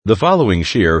The following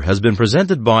shir has been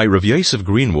presented by Rav Yosef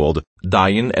Greenwald,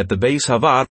 Dayan at the Beis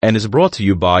Havad, and is brought to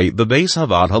you by the Beis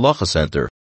Havad Halacha Center.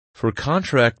 For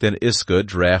contract and iska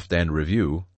draft and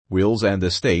review, wills and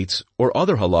estates, or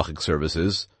other halachic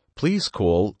services, please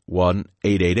call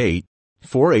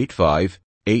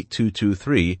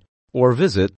 1-888-485-8223 or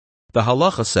visit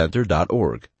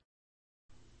thehalachacenter.org.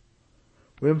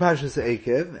 We're in Parshas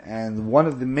Eikev, and one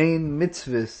of the main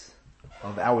mitzvahs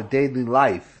of our daily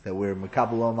life that we're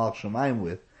Mekabel Olam Al Shamayim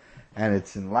with, and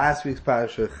it's in last week's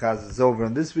parasha, Chaz is over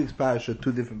in this week's parasha,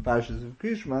 two different parashas of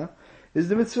Krishma, is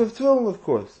the mitzvah of Tefillin, of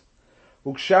course.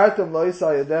 Ukshartam lo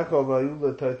yisal yadecha v'ayu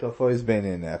l'toitofois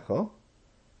beinenecha,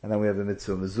 and then we have the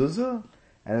mitzvah mezuzah,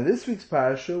 and in this week's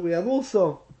parasha we have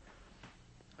also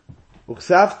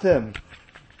Uksaftem,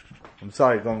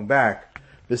 going back,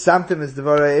 V'samtem es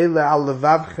devarei eile al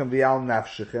levavchem v'al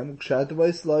nafshechem, ukshartam lo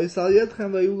yisal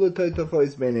yadchem v'ayu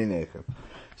l'toitofois beinenechem.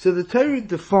 So the Torah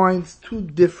defines two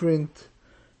different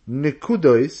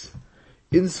nekudos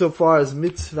insofar as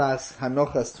mitzvahs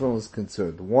hanochas tefillin is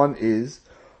concerned. One is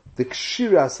the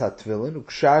kshiras hatefillin,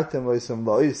 ukshartem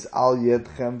lois al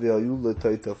yedchem v'ayu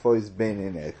l'toitofois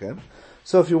beinenechem.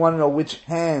 So if you want to know which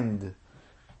hand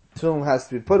tefillin has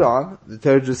to be put on, the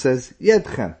Torah just says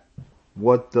yedchem.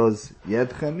 What does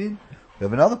yedchem mean? We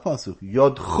have another pasuk,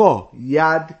 yodcho,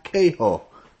 yad keho,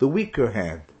 the weaker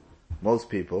hand. Most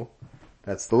people,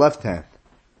 that's the left hand.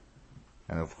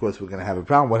 And of course we're going to have a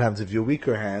problem. What happens if your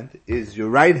weaker hand is your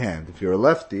right hand? If you're a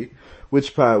lefty,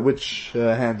 which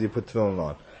hand do you put tefillin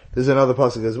on? There's another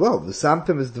pasuk as well.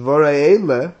 V'samtem is dvorei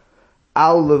eile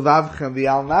al levavchem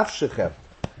v'al nafshechem.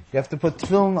 You have to put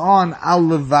tefillin on al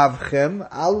levavchem.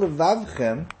 Al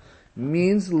levavchem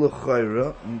means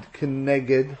l'chayra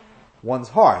keneged one's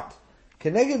heart.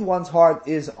 Keneged one's heart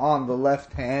is on the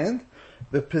left hand.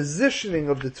 The positioning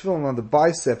of the tefillin on the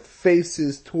bicep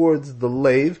faces towards the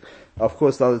lave. Of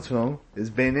course, the other tefillin is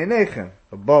beinenechem,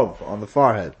 above, on the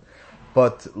forehead.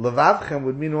 But levavchem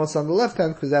would mean also on the left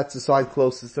hand, because that's the side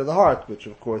closest to the heart, which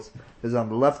of course is on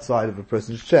the left side of a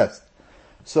person's chest.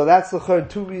 So that's the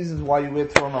two reasons why you wear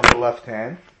tefillin on the left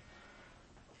hand.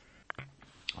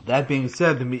 That being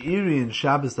said, the Meiri in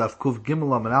Shabbos Daf Kuf Gimel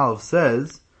Amud Aleph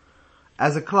says,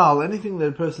 as a klal, anything that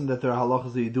a person that there are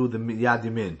halachas that you do with the yad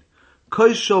yamin,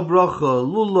 koisho bracha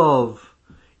lulav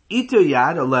iter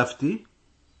yad, a lefty,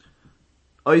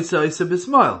 oisa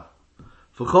bismail.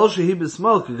 V'chol shehi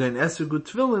bismail kagain eser gut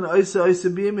tefillin oisa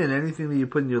biyamin. Anything that you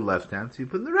put in your left hand, so you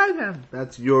put in the right hand.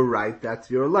 That's your right,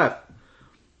 that's your left.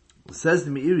 Says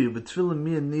the Meiri, but tefillin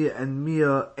mia nia and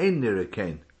mia ein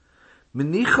nirakain.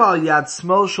 Menicha yad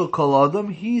smol shel kol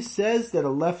adam. He says that a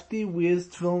lefty wears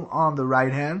tefillin on the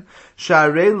right hand.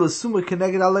 Sharei l'suma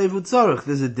keneged alev utzarich.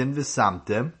 There's a din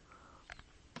v'samtem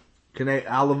keneged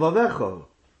alavavecho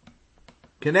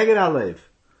keneged alev.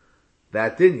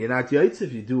 That din you're not yaitz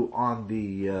if you do on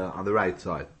the right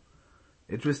side.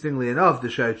 Interestingly enough, the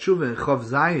Sha'ar Tshuva in Chav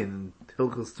Zayin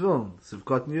Hilchos Tefillin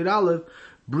Sivkot Yud Aleph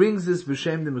brings this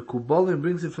b'shem the Mekubal and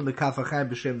brings it from the Kaf HaChaim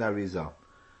b'shem the Arizal.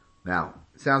 Now,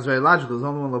 it sounds very logical. There's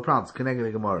only one little problem. It's connected to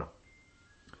the Gemara.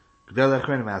 Gdel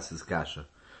Achronim asks this kasha.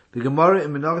 The Gemara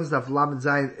in Menachos Daf Lamed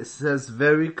Zayin says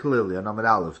very clearly on Amud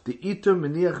Aleph, the Iter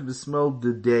Meniach B'Smoil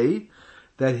the day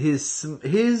that his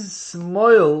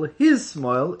smoil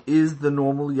is the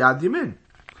normal Yad Yamin.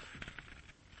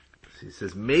 So he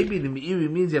says maybe the Meiri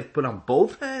means you have to put on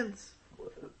both hands.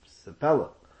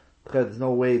 Sapella. There's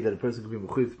no way that a person could be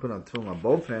mechuyev to put on tefillin on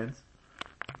both hands.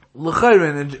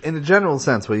 L'chayra, in a general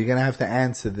sense, what you're going to have to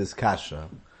answer this kasha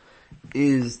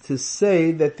is to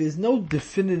say that there's no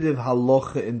definitive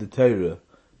halacha in the Torah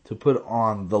to put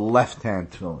on the left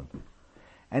hand tefillin.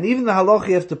 And even the halacha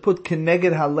you have to put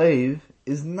keneged halev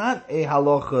is not a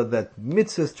halacha that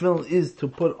mitzvah tefillin is to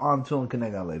put on tefillin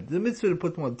keneged halev. The mitzvah to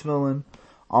put one tefillin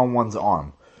on one's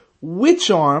arm. Which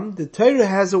arm? The Torah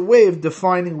has a way of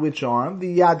defining which arm,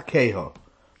 the yad keho.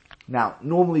 Now,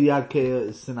 normally Yad Keha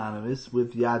is synonymous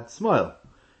with Yad Smoil.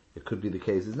 It could be the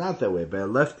case it's not that way. By a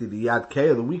lefty, the Yad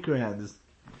Keha, the weaker hand, is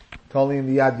totally in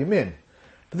the Yad Yamin.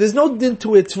 But there's no din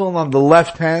to it tefillin on the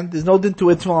left hand, there's no din to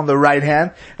it tefillin on the right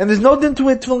hand, and there's no din to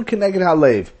it tefillin keneged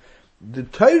halev. The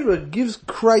Torah gives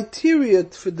criteria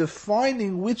for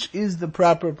defining which is the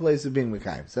proper place of being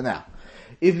mekayim. So now,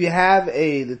 if you have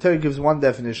the Torah gives one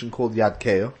definition called Yad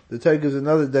Keha, the Torah gives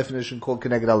another definition called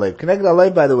keneged halev. Keneged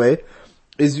halev, by the way,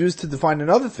 is used to define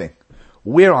another thing.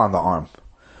 Where on the arm?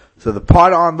 So the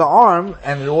part on the arm,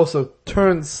 and it also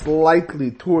turns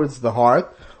slightly towards the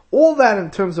heart. All that in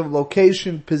terms of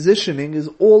location, positioning, is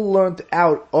all learnt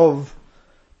out of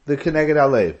the Keneged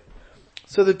Alev.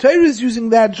 So the Torah is using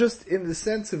that just in the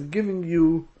sense of giving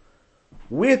you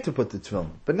where to put the tefillin.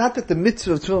 But not that the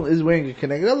mitzvah of tefillin is wearing a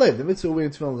keneged alev. The mitzvah of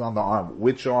wearing tefillin is on the arm.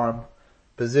 Which arm?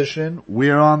 Position.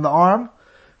 Where on the arm?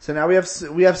 So now we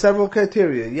have several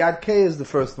criteria. Yad Kei is the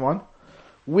first one.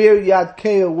 Where Yad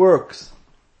Kei works,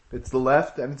 it's the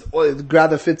left, and it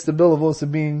rather fits the bill of also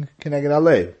being keneged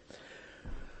alev.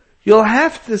 You'll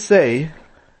have to say,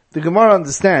 the Gemara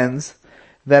understands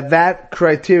that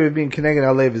criteria being keneged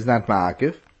alev is not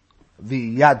ma'akiv.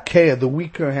 The Yad Kei, the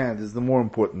weaker hand, is the more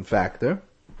important factor.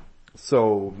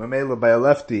 So, Mamela by a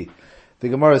lefty, the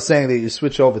Gemara is saying that you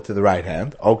switch over to the right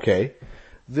hand. Okay.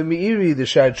 The Meiri, the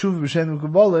Sha'ar Tshuva B'Shem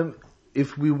Kabbalim,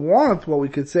 if we want, what we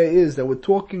could say is that we're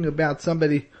talking about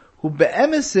somebody who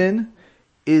be'emesin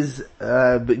is,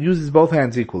 but uses both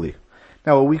hands equally.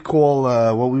 Now what we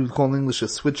would call in English a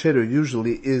switch hitter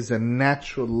usually is a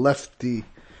natural lefty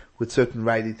with certain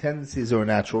righty tendencies, or a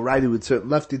natural righty with certain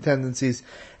lefty tendencies.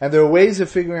 And there are ways of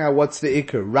figuring out what's the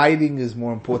ikr. Writing is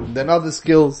more important than other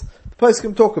skills. The place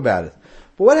can talk about it.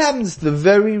 But what happens to the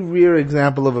very rare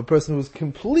example of a person who's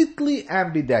completely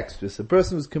ambidextrous, a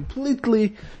person who's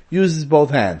completely uses both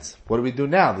hands? What do we do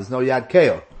now? There's no Yad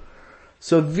Keo.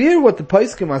 So there what the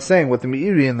Paiskim are saying, what the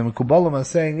Meiri and the Mekubalim are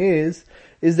saying is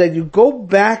that you go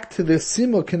back to the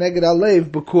Simo Keneged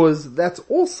Alev, because that's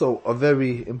also a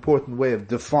very important way of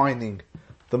defining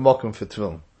the Mokum for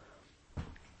Tefillin.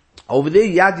 Over there,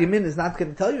 Yad Yamin is not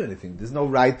going to tell you anything. There's no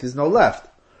right, there's no left.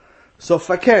 So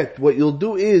Fakert, what you'll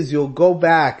do is you'll go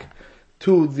back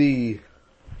to the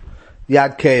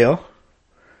Yad Keo,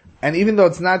 and even though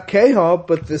it's not Keho,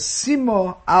 but the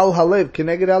Simo Al Halev,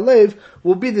 Keneged Alev,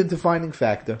 will be the defining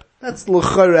factor. That's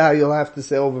l'chara how you'll have to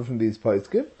say over from these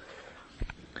Paiskim.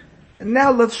 And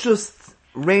now let's just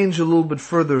range a little bit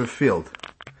further afield.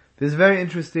 There's a very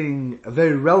interesting, a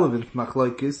very relevant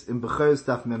machlokes in Bechoros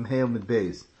Daf Mem Hey Amud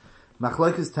Beis.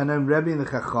 Machlokes Tanaim Rebbe and the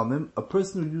Chachamim, a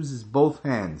person who uses both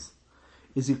hands,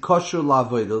 is he kosher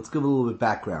la'avodah? Let's give a little bit of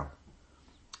background.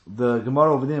 The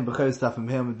Gemara over there in Bechoros Daf Mem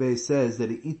Hey Amud Beis says that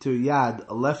iter yad,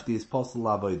 a lefty, is posel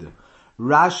la'avodah.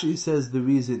 Rashi says the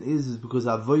reason is because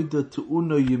avodah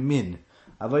tu'uno yamin.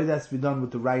 Avodah has to be done with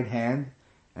the right hand,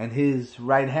 and his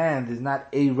right hand is not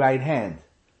a right hand.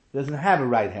 He doesn't have a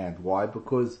right hand. Why?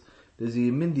 Because there's a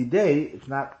Yamindi day, it's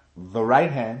not the right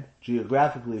hand.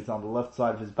 Geographically, it's on the left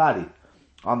side of his body.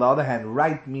 On the other hand,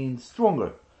 right means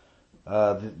stronger.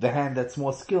 The hand that's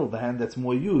more skilled, the hand that's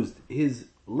more used. His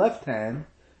left hand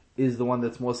is the one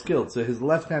that's more skilled. So his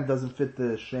left hand doesn't fit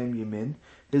the Shem Yamin.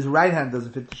 His right hand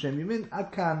doesn't fit the Shem Yamin.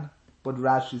 Adkan, what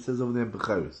Rashi says over there in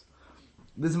Bechoros.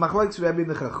 This is Machlokes Rebbe and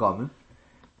the Chachamim.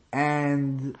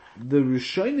 And the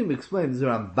Rishonim explains, the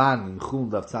Ramban in Chulun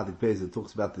Daf Tzadik Beis, it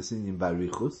talks about this in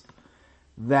Barichus,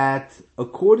 that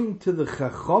according to the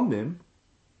Chachamim,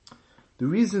 the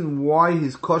reason why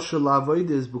he's kosher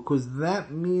la'avodah is because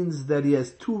that means that he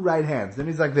has two right hands. That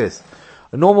means like this.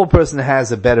 A normal person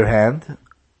has a better hand,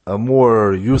 a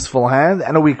more useful hand,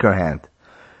 and a weaker hand.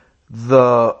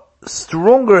 The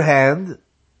stronger hand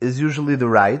is usually the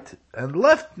right, and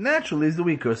left naturally is the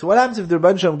weaker. So what happens if the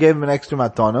Rebbe Shalom gave him an extra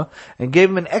matana, and gave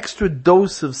him an extra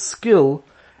dose of skill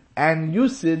and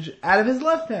usage out of his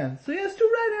left hand? So he has two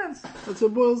right hands. That's what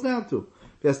it boils down to.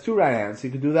 If he has two right hands, he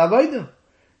can do the avodah.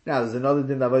 Now there's another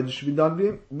thing, the avodah should be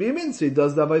done b'yamin, so he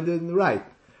does the avodah in the right.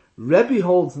 Rebbe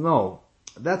holds no.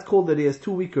 That's called that he has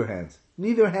two weaker hands.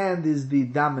 Neither hand is the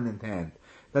dominant hand.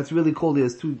 That's really called he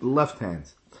has two left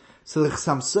hands. So the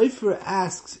Chassam Sofer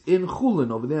asks in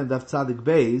Chulun, over there in Daf Tzadik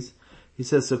Beis, he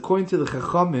says, according to the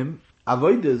Chachamim,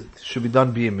 avodah should be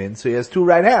done b'yamin, so he has two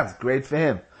right hands. Great for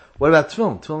him. What about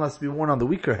tefillin? Tefillin has to be worn on the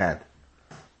weaker hand.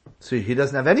 So he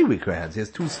doesn't have any weaker hands. He has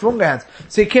two stronger hands.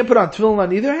 So he can't put on tefillin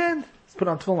on either hand? He's put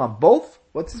on tefillin on both?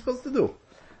 What's he supposed to do?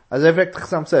 As I've read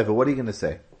Chassam Sofer, what are you going to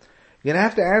say? You're going to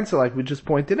have to answer like we just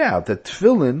pointed out, that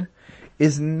tefillin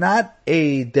is not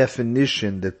a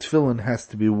definition that tefillin has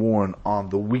to be worn on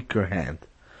the weaker hand.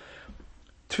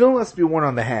 Tefillin has to be worn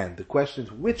on the hand. The question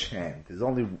is which hand? There's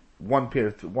only one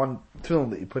tefillin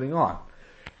that you're putting on.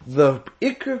 The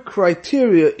ikr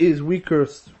criteria is weaker,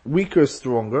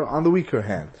 stronger on the weaker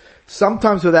hand.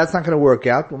 Sometimes that's not going to work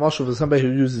out. Moshe for somebody who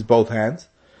uses both hands,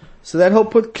 so then he'll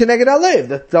put keneged alev.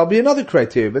 That'll be another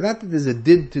criteria, but not that there's a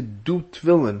din to do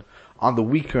tefillin on the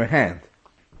weaker hand.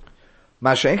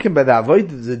 Masha'enkin by the avodah,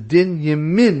 there's a din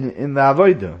yamin in the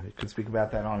avodah. You can speak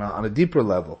about that on a deeper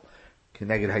level.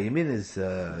 Keneged hayamin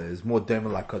is more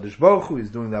dema like Kadosh Baruch Hu. He's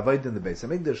doing the avodah in the Beis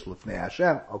Hamikdash l'fnei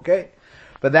Hashem. Okay,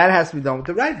 but that has to be done with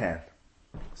the right hand.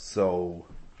 So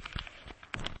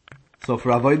for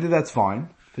avodah that's fine.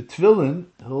 For tefillin,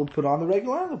 he'll put on the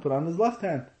regular hand. He'll put on his left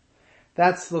hand.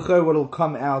 That's what will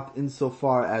come out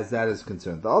insofar as that is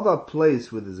concerned. The other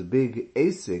place where there's a big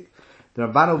asik, The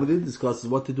Ramban over there discusses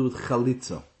what to do with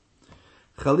chalitza.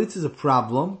 Chalitza is a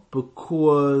problem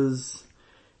because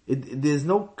there's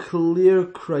no clear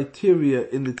criteria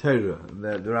in the Torah.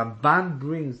 The Ramban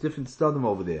brings different studim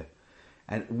over there.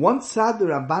 And one side the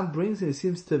Ramban brings, and he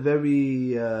seems to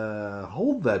very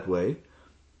hold that way,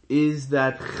 is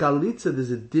that chalitza,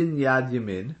 there's a din yad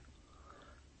yamin,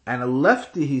 and a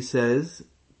lefty, he says,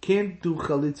 can't do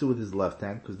chalitza with his left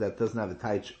hand, because that doesn't have a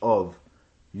taich of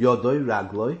yodoi,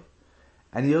 ragloi,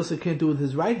 and he also can't do it with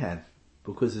his right hand,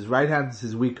 because his right hand is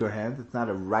his weaker hand, it's not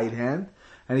a right hand,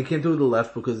 and he can't do it with the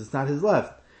left because it's not his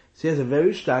left. So he has a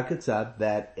very stark etzad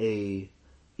that a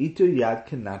iter yad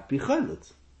cannot be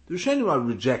chalitz. The Rishonim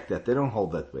reject that, they don't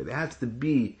hold that way. There has to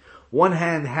be, one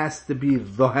hand has to be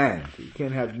the hand. You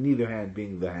can't have neither hand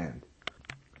being the hand.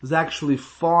 There's actually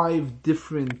 5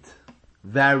 different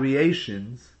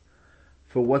variations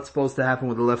for what's supposed to happen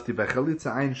with the lefty by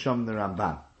chalitza, Ein Sham the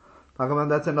Ramban.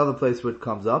 That's another place where it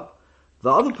comes up.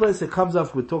 The other place that comes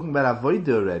up, we're talking about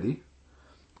avodah already.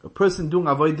 A person doing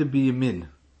avodah biyamin.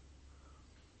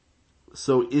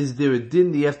 So is there a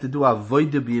din that you have to do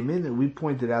avodah biyamin? And we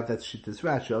pointed out that's Shittas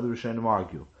Rashi, other Rishonim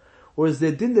argue. Or is there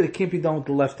a din that it can't be done with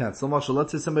the left hand? So Moshe,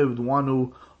 let's say somebody would want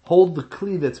to hold the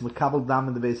kli that's mekabel dam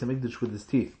in the Beis HaMikdash with his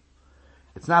teeth.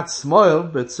 It's not smoil,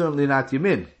 but it's certainly not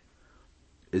yamin.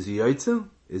 Is he yoytze?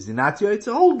 Is he not yoytze?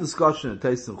 A whole discussion in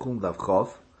Tais and Chum Dav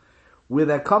Chof. Where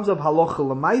that comes up halacha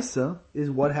lemaisa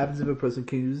is what happens if a person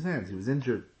can't use his hands. He was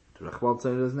injured. Rechbal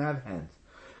Tzaddik doesn't have hands.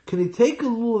 Can he take a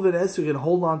lulav and esrog and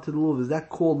hold on to the lulav? Is that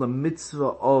called the mitzvah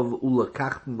of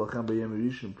ulakachten b'chem b'yem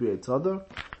rishon priyat tzadar?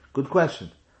 Good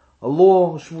question. A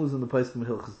long shmuz in the place of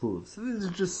Mechilchas Lulav. So this is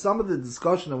just some of the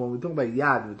discussion of when we talk about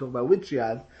yad, we talk about which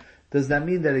yad. Does that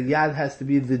mean that a yad has to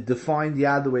be the defined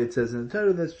yad the way it says in the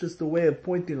Torah? That's just a way of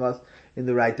pointing us in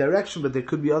the right direction, but there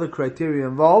could be other criteria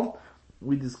involved.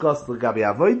 We discussed L'gabe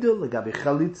Avodah, L'gabe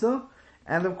Chalitza,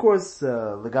 and of course,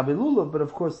 L'gabe Lulav, but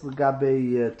of course,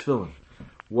 L'gabe Tefillin.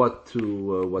 What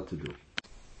to do.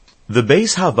 The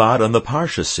Beis Havad on the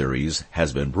Parsha series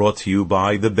has been brought to you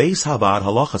by the Beis Havad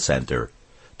Halacha Center.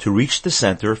 To reach the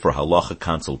Center for Halacha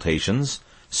consultations,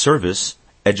 service,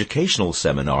 educational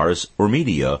seminars, or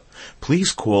media,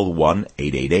 please call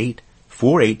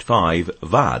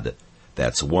 1-888-485-VAD.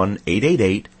 That's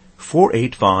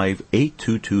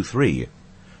 1-888-485-8223.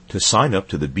 To sign up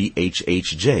to the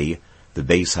BHHJ, the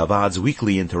Beis Havad's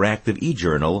weekly interactive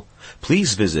e-journal,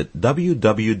 please visit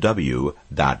www.bhhj.org,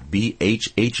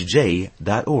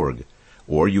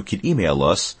 or you can email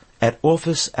us at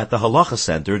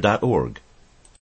office@thehalakhacenter.org.